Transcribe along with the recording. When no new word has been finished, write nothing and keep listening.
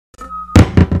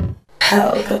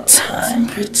Pelpa time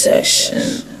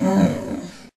protection.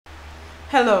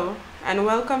 Hello and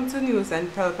welcome to News and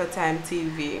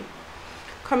PelpaTimeTV.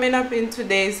 Coming up in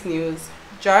today's news,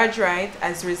 George Wright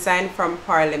has resigned from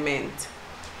Parliament.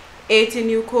 80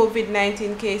 new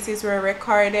COVID-19 cases were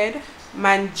recorded.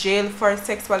 Man jailed for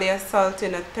sexually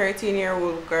assaulting a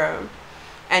 13-year-old girl.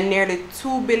 And nearly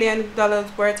 $2 billion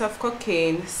worth of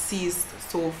cocaine seized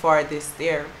so far this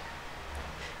year.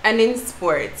 And in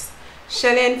sports,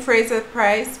 Shelley and Fraser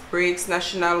Pryce breaks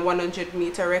national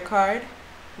 100-meter record.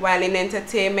 While in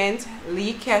entertainment,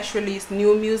 Lee Cash released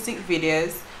new music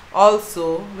videos.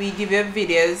 Also, we give you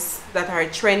videos that are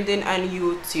trending on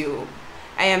YouTube.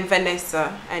 I am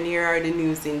Vanessa, and here are the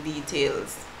news in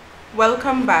details.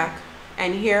 Welcome back,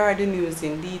 and here are the news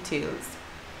in details.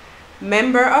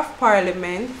 Member of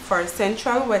Parliament for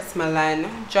Central Westmoreland,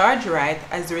 George Wright,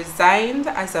 has resigned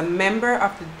as a member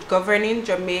of the governing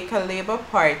Jamaica Labour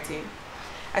Party.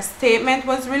 A statement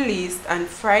was released on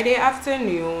Friday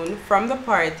afternoon from the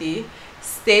party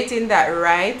stating that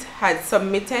Wright had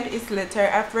submitted his letter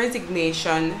of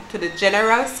resignation to the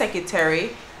General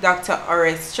Secretary, Dr.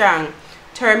 Horace Chang,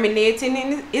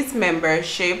 terminating his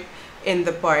membership in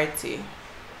the party.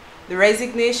 The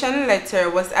resignation letter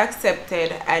was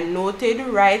accepted and noted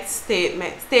Wright's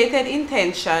stated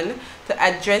intention to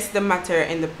address the matter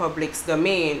in the public's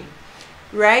domain.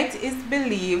 Wright is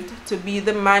believed to be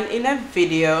the man in a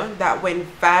video that went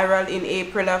viral in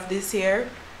April of this year,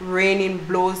 raining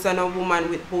blows on a woman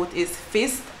with both his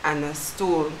fist and a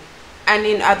stool. And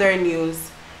in other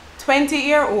news,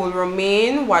 20-year-old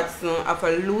Romaine Watson of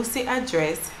a Lucy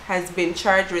address has been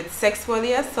charged with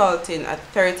sexually assaulting a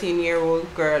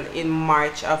 13-year-old girl in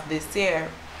March of this year.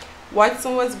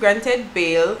 Watson was granted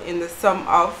bail in the sum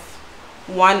of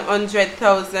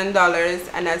 $100,000,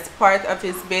 and as part of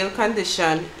his bail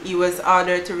condition, he was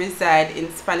ordered to reside in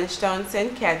Spanish Town,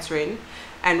 St. Catherine,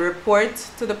 and report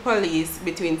to the police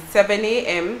between 7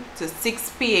 a.m. to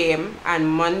 6 p.m. on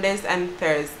Mondays and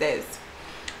Thursdays.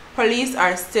 Police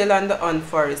are still on the hunt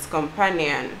for his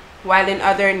companion. While in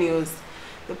other news,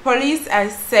 the police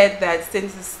has said that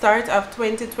since the start of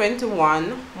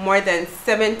 2021, more than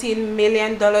 $17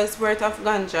 million worth of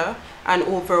ganja and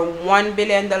over $1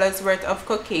 billion worth of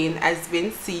cocaine has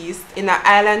been seized in an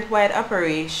island-wide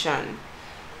operation.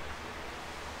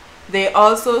 They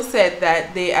also said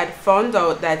that they had found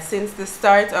out that since the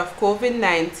start of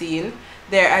COVID-19,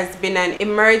 there has been an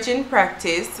emerging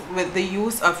practice with the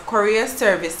use of courier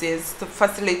services to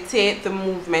facilitate the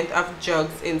movement of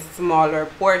drugs in smaller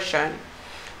portions.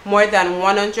 More than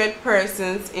 100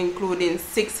 persons, including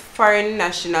 6 foreign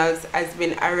nationals, has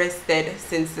been arrested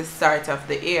since the start of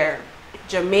the year.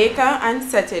 Jamaica on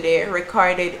Saturday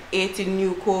recorded 80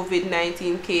 new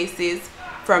COVID-19 cases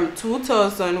from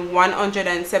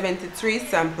 2,173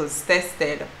 samples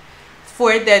tested.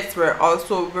 4 deaths were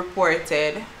also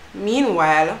reported.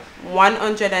 Meanwhile,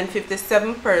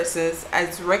 157 persons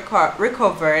has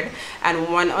recovered and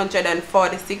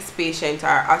 146 patients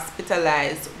are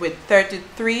hospitalized, with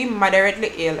 33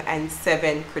 moderately ill and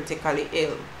 7 critically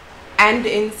ill. And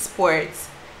in sports,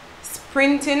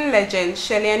 sprinting legend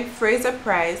Shelley and Fraser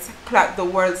Pryce clocked the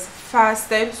world's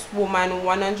fastest woman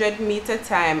 100-meter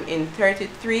time in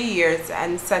 33 years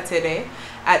on Saturday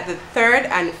at the 3rd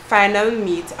and final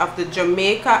meet of the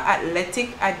Jamaica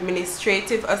Athletic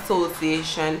Administrative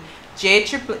Association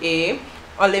JAAA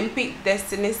Olympic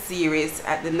Destiny Series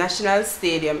at the National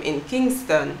Stadium in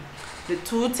Kingston. The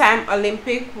 2-time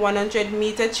Olympic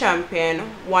 100-meter champion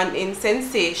won in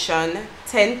sensation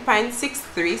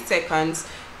 10.63 seconds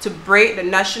to break the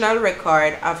national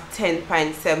record of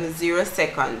 10.70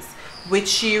 seconds, which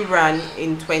she ran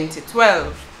in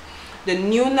 2012. The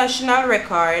new national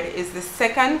record is the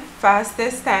second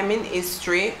fastest time in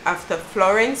history after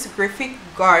Florence Griffith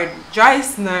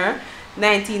Joyce's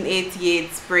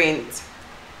 1988 sprint.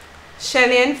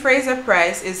 Shelley and Fraser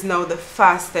Pryce is now the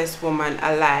fastest woman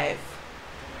alive.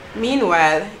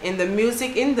 Meanwhile, in the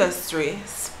music industry,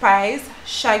 Spice,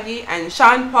 Shaggy, and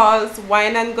Sean Paul's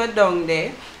Wine and Go Down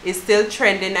There is still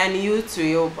trending on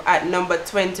YouTube at number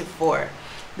 24.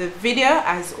 The video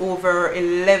has over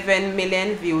 11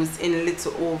 million views in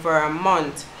little over a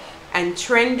month. And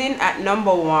trending at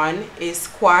number 1 is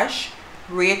Squash,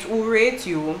 Rate Who Rate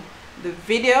You. The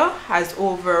video has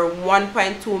over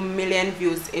 1.2 million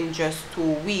views in just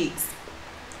 2 weeks.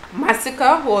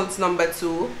 Massacre holds number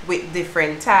 2 with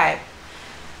Different Type.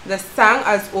 The song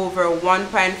has over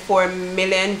 1.4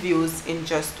 million views in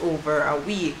just over a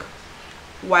week.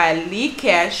 While Lee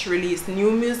Cash released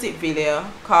new music video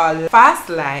called Fast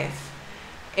Life.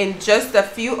 In just a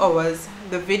few hours,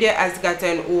 the video has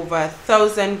gotten over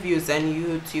 1,000 views on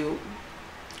YouTube.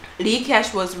 Lee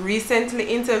Cash was recently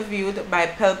interviewed by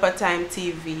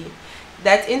PelpaTimeTV.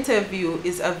 That interview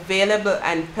is available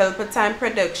on PelpaTime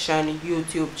Production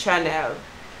YouTube channel.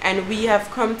 And we have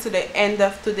come to the end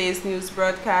of today's news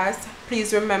broadcast.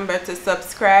 Please remember to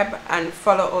subscribe and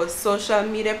follow our social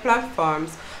media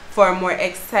platforms for more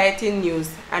exciting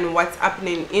news and what's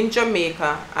happening in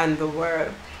Jamaica and the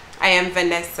world. I am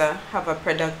Vanessa. Have a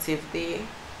productive day.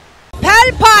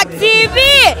 Pelpa TV!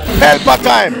 Pelpa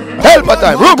time! Pelpa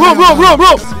time! Room!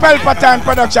 Pelpa time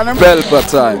production! Pelpa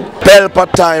time!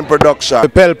 Pelpa time production!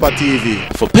 Pelpa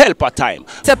TV! For Pelpa time!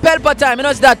 It's a Pelpa time, you know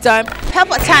it's that time.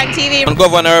 PelpaTimeTV. I'm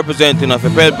governor representing of a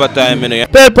Pelpa time, you know.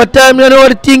 Pelpa time, you know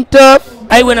what I think tough?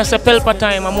 I when I say Pelpa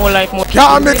time, I'm more like more.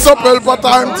 Can't mix up Pelpa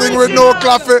time thing with no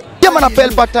coffee. Yeah, man, a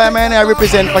Pelpa time, and I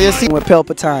represent for you. See, with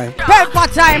Pelpa time.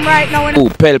 Pelpa time right now. Oh,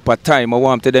 Pelpa time, I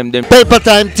want to them.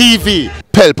 PelpaTimeTV!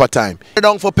 Pelpa time.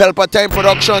 Down for Pelpa time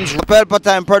productions. Pelpa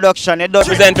time production, it does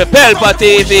Represent for Pelpa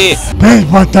TV.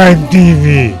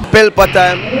 PelpaTimeTV! Pelpa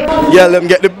time. Yeah, let them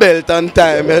get the belt on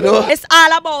time, you know. It's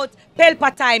all about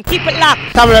Pelpa time. Keep it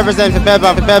locked. Time represent for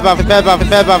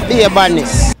Pelpa, be a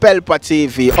badness. Pelpa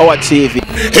TV, our TV.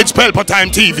 It's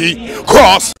PelpaTimeTV.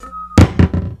 Cross.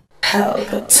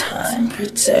 PelpaTime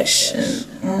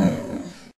protection.